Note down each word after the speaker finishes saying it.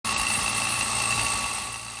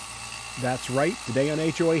That's right, today on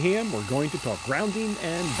HOA Ham, we're going to talk grounding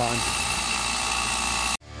and bonding.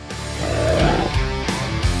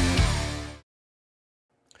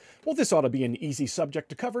 Well, this ought to be an easy subject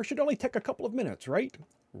to cover. Should only take a couple of minutes, right?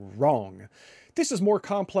 Wrong. This is more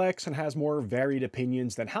complex and has more varied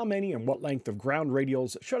opinions than how many and what length of ground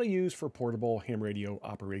radials should I use for portable ham radio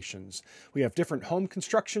operations. We have different home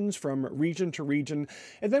constructions from region to region,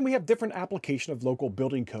 and then we have different application of local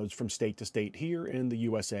building codes from state to state here in the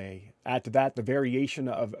USA. Add to that the variation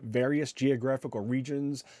of various geographical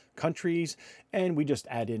regions, countries, and we just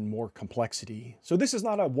add in more complexity. So this is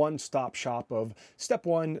not a one-stop shop of step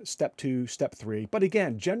 1, step 2, step 3, but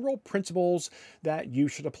again, general principles that you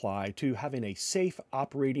should apply to having a safe,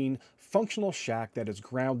 operating, functional shack that is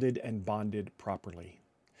grounded and bonded properly.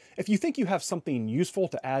 If you think you have something useful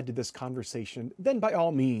to add to this conversation, then by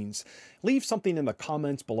all means, leave something in the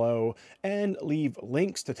comments below and leave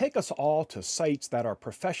links to take us all to sites that are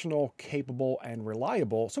professional, capable, and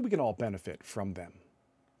reliable so we can all benefit from them.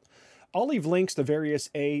 I'll leave links to various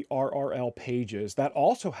ARRL pages that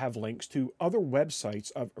also have links to other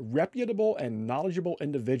websites of reputable and knowledgeable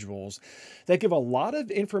individuals that give a lot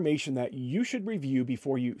of information that you should review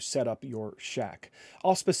before you set up your shack.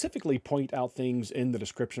 I'll specifically point out things in the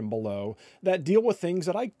description below that deal with things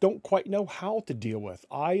that I don't quite know how to deal with.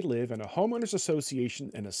 I live in a homeowners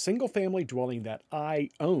association in a single family dwelling that I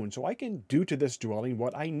own, so I can do to this dwelling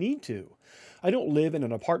what I need to. I don't live in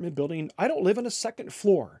an apartment building. I don't live on a second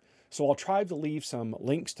floor. So I'll try to leave some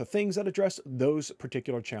links to things that address those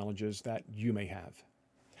particular challenges that you may have.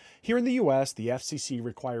 Here in the US, the FCC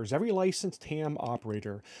requires every licensed ham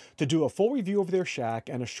operator to do a full review of their shack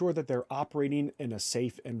and assure that they're operating in a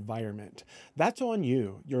safe environment. That's on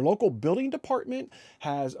you. Your local building department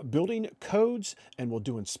has building codes and will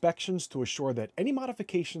do inspections to assure that any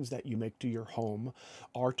modifications that you make to your home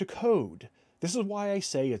are to code. This is why I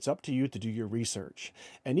say it's up to you to do your research.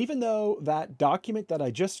 And even though that document that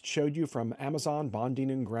I just showed you from Amazon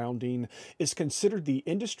Bonding and Grounding is considered the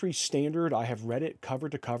industry standard, I have read it cover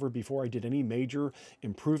to cover before I did any major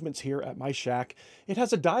improvements here at my shack. It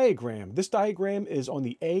has a diagram. This diagram is on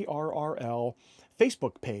the ARRL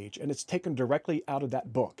Facebook page, and it's taken directly out of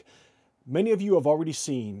that book. Many of you have already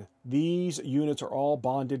seen these units are all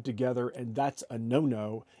bonded together, and that's a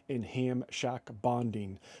no-no in ham shack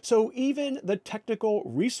bonding. So even the technical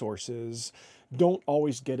resources don't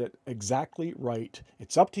always get it exactly right.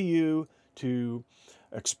 It's up to you to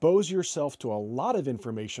expose yourself to a lot of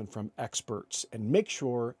information from experts and make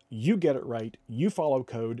sure you get it right, you follow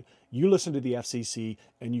code, you listen to the FCC,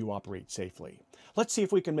 and you operate safely. Let's see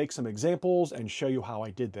if we can make some examples and show you how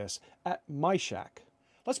I did this at my shack.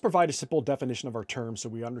 Let's provide a simple definition of our terms so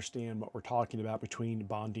we understand what we're talking about between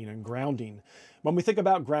bonding and grounding. When we think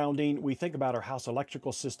about grounding, we think about our house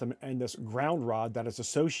electrical system and this ground rod that is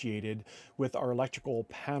associated with our electrical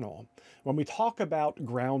panel. When we talk about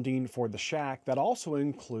grounding for the shack, that also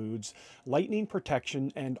includes lightning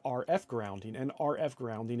protection and RF grounding. And RF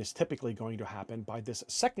grounding is typically going to happen by this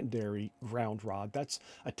secondary ground rod that's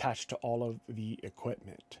attached to all of the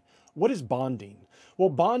equipment. What is bonding? Well,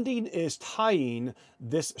 bonding is tying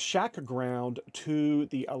this shack ground to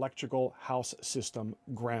the electrical house system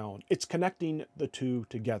ground. It's connecting the two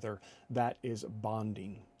together. That is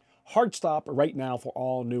bonding. Hard stop right now for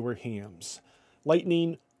all newer hams.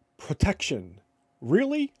 Lightning protection.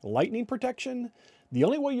 Really? Lightning protection? The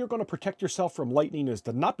only way you're going to protect yourself from lightning is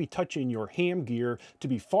to not be touching your ham gear, to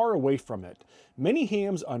be far away from it. Many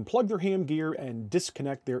hams unplug their ham gear and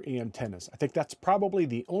disconnect their antennas. I think that's probably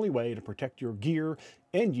the only way to protect your gear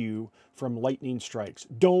and you from lightning strikes.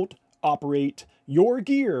 Don't operate your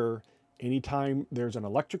gear anytime there's an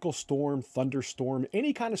electrical storm, thunderstorm,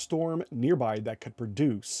 any kind of storm nearby that could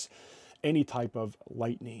produce any type of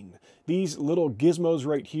lightning. These little gizmos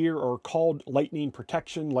right here are called lightning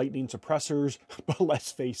protection, lightning suppressors, but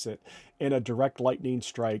let's face it, in a direct lightning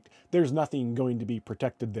strike, there's nothing going to be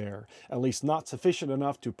protected there, at least not sufficient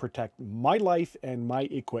enough to protect my life and my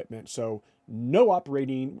equipment. So no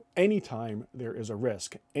operating anytime there is a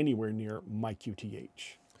risk anywhere near my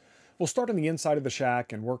QTH. We'll start on the inside of the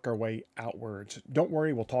shack and work our way outwards. Don't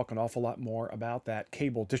worry, we'll talk an awful lot more about that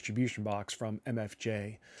cable distribution box from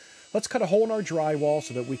MFJ. Let's cut a hole in our drywall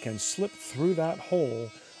so that we can slip through that hole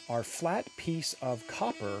our flat piece of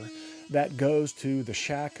copper that goes to the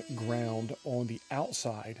shack ground on the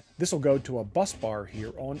outside. This will go to a bus bar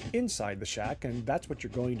here on inside the shack, and that's what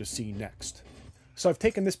you're going to see next. So I've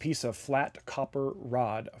taken this piece of flat copper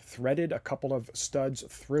rod, threaded a couple of studs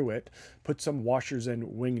through it, put some washers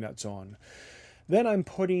and wing nuts on. Then I'm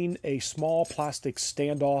putting a small plastic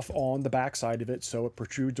standoff on the backside of it so it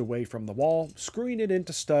protrudes away from the wall, screwing it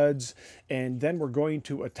into studs, and then we're going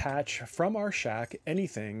to attach from our shack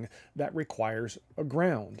anything that requires a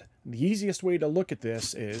ground. The easiest way to look at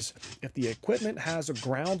this is if the equipment has a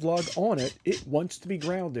ground lug on it, it wants to be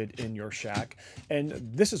grounded in your shack, and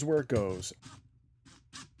this is where it goes.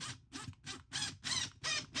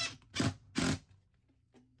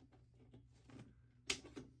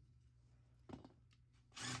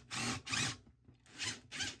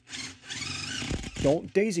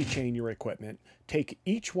 Don't daisy chain your equipment. Take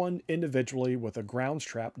each one individually with a ground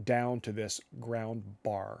strap down to this ground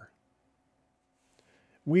bar.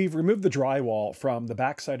 We've removed the drywall from the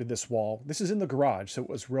backside of this wall. This is in the garage, so it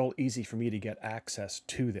was real easy for me to get access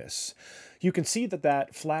to this. You can see that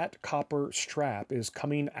that flat copper strap is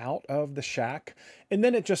coming out of the shack, and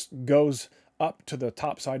then it just goes up to the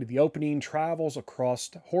top side of the opening, travels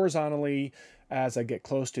across horizontally as I get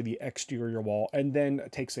close to the exterior wall, and then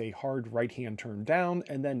takes a hard right-hand turn down,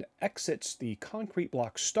 and then exits the concrete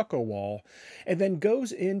block stucco wall, and then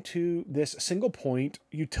goes into this single point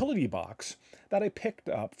utility box that I picked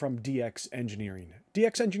up from DX Engineering.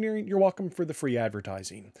 DX Engineering, you're welcome for the free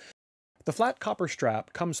advertising. The flat copper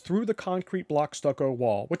strap comes through the concrete block stucco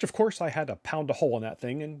wall, which of course I had to pound a hole in that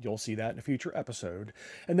thing, and you'll see that in a future episode.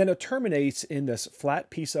 And then it terminates in this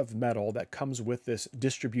flat piece of metal that comes with this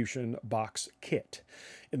distribution box kit.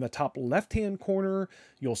 In the top left-hand corner,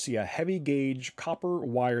 you'll see a heavy gauge copper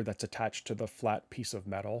wire that's attached to the flat piece of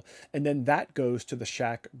metal. And then that goes to the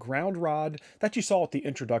shack ground rod that you saw at the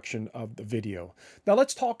introduction of the video. Now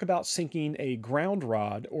let's talk about sinking a ground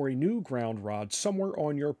rod or a new ground rod somewhere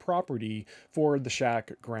on your property for the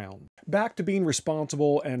shack ground. Back to being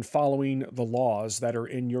responsible and following the laws that are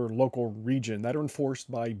in your local region that are enforced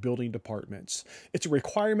by building departments. It's a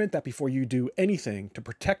requirement that before you do anything to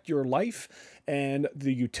protect your life and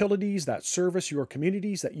the utilities that service your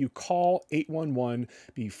communities, that you call 811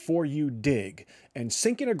 before you dig. And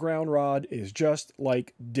sinking a ground rod is just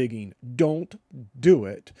like digging. Don't do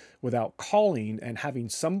it without calling and having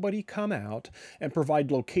somebody come out and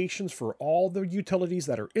provide locations for all the utilities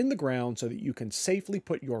that are in the ground so that you can safely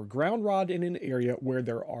put your ground rod in an area where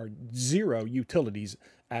there are zero utilities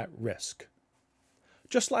at risk.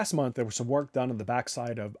 Just last month, there was some work done on the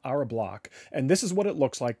backside of our block, and this is what it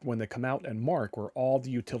looks like when they come out and mark where all the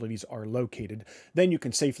utilities are located. Then you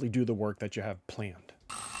can safely do the work that you have planned.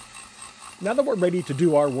 Now that we're ready to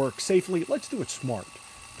do our work safely, let's do it smart.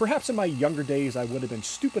 Perhaps in my younger days, I would have been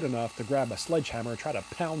stupid enough to grab a sledgehammer and try to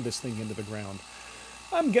pound this thing into the ground.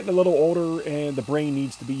 I'm getting a little older and the brain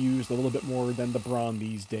needs to be used a little bit more than the brawn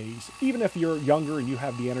these days. Even if you're younger and you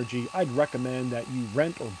have the energy, I'd recommend that you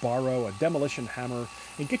rent or borrow a demolition hammer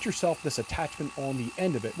and get yourself this attachment on the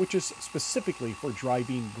end of it, which is specifically for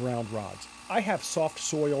driving ground rods. I have soft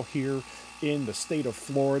soil here in the state of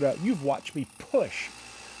Florida. You've watched me push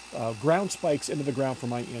ground spikes into the ground for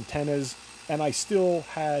my antennas, and I still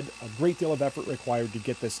had a great deal of effort required to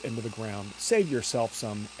get this into the ground. Save yourself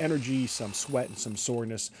some energy, some sweat, and some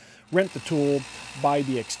soreness. Rent the tool, buy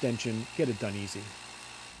the extension, get it done easy.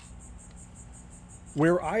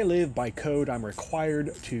 Where I live by code, I'm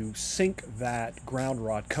required to sink that ground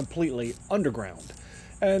rod completely underground.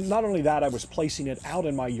 And not only that, I was placing it out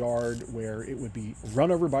in my yard where it would be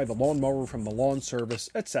run over by the lawnmower from the lawn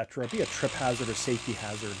service, etc., be a trip hazard or safety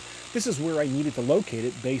hazard. This is where I needed to locate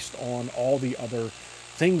it based on all the other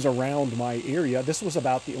things around my area. This was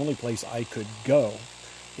about the only place I could go.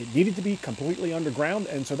 It needed to be completely underground,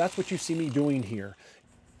 and so that's what you see me doing here.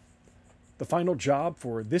 The final job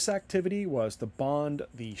for this activity was to bond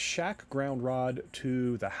the shack ground rod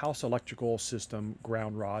to the house electrical system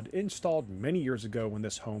ground rod installed many years ago when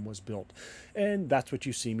this home was built. And that's what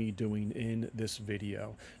you see me doing in this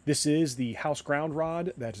video. This is the house ground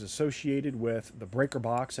rod that is associated with the breaker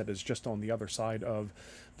box that is just on the other side of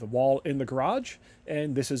the wall in the garage.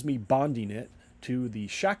 And this is me bonding it to the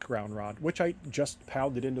shack ground rod, which I just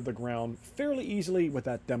pounded into the ground fairly easily with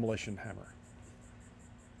that demolition hammer.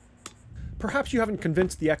 Perhaps you haven't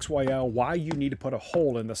convinced the XYL why you need to put a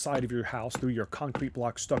hole in the side of your house through your concrete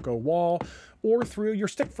block stucco wall or through your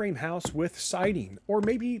stick frame house with siding, or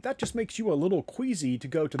maybe that just makes you a little queasy to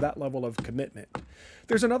go to that level of commitment.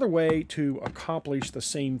 There's another way to accomplish the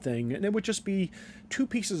same thing, and it would just be two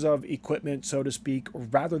pieces of equipment, so to speak,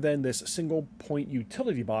 rather than this single point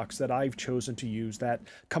utility box that I've chosen to use that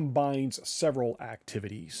combines several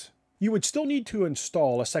activities. You would still need to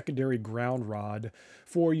install a secondary ground rod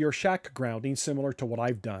for your shack grounding, similar to what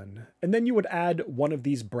I've done. And then you would add one of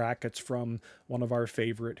these brackets from one of our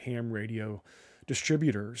favorite ham radio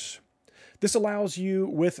distributors. This allows you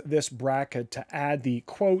with this bracket to add the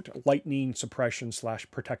quote lightning suppression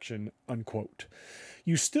 / protection unquote.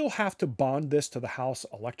 You still have to bond this to the house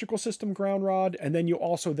electrical system ground rod, and then you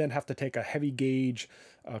also then have to take a heavy gauge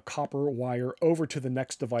copper wire over to the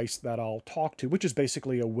next device that I'll talk to, which is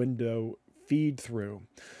basically a window feed through.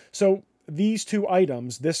 So these two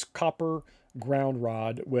items, this copper ground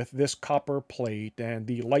rod with this copper plate and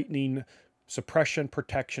the lightning suppression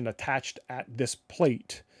protection attached at this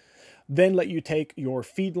plate, then let you take your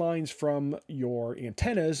feed lines from your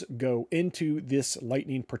antennas, go into this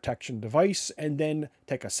lightning protection device, and then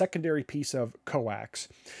take a secondary piece of coax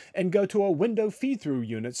and go to a window feed-through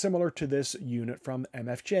unit similar to this unit from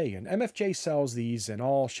MFJ. And MFJ sells these in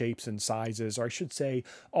all shapes and sizes, or I should say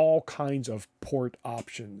all kinds of port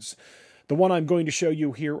options. The one I'm going to show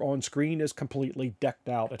you here on screen is completely decked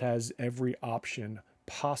out. It has every option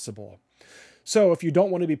possible. So if you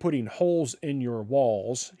don't want to be putting holes in your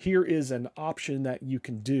walls, here is an option that you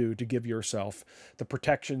can do to give yourself the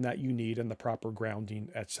protection that you need and the proper grounding,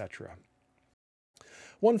 etc.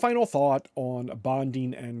 One final thought on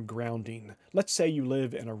bonding and grounding. Let's say you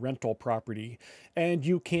live in a rental property and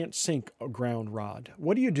you can't sink a ground rod.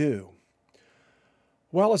 What do?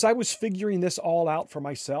 Well, as I was figuring this all out for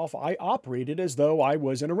myself, I operated as though I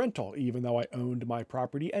was in a rental, even though I owned my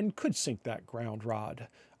property and could sink that ground rod.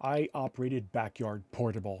 I operated backyard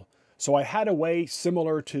portable. So I had a way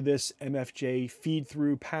similar to this MFJ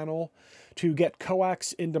feed-through panel to get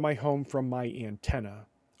coax into my home from my antenna.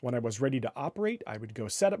 When I was ready to operate, I would go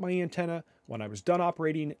set up my antenna. When I was done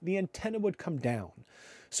operating, the antenna would come down.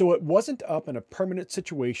 So it wasn't up in a permanent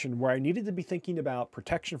situation where I needed to be thinking about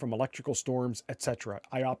protection from electrical storms, etc.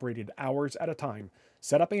 I operated hours at a time.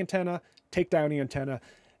 Set up antenna, take down the antenna,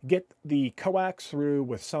 get the coax through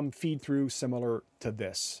with some feed through similar to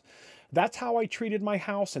this. That's how I treated my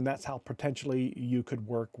house, and that's how potentially you could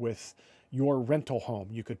work with your rental home.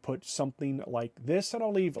 You could put something like this, and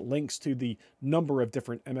I'll leave links to the number of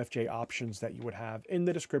different MFJ options that you would have in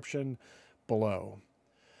the description below.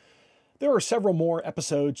 There are several more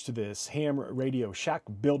episodes to this ham radio shack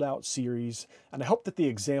build-out series, and I hope that the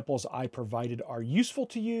examples I provided are useful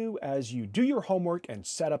to you as you do your homework and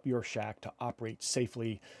set up your shack to operate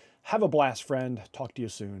safely. Have a blast, friend. Talk to you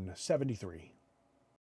soon. 73.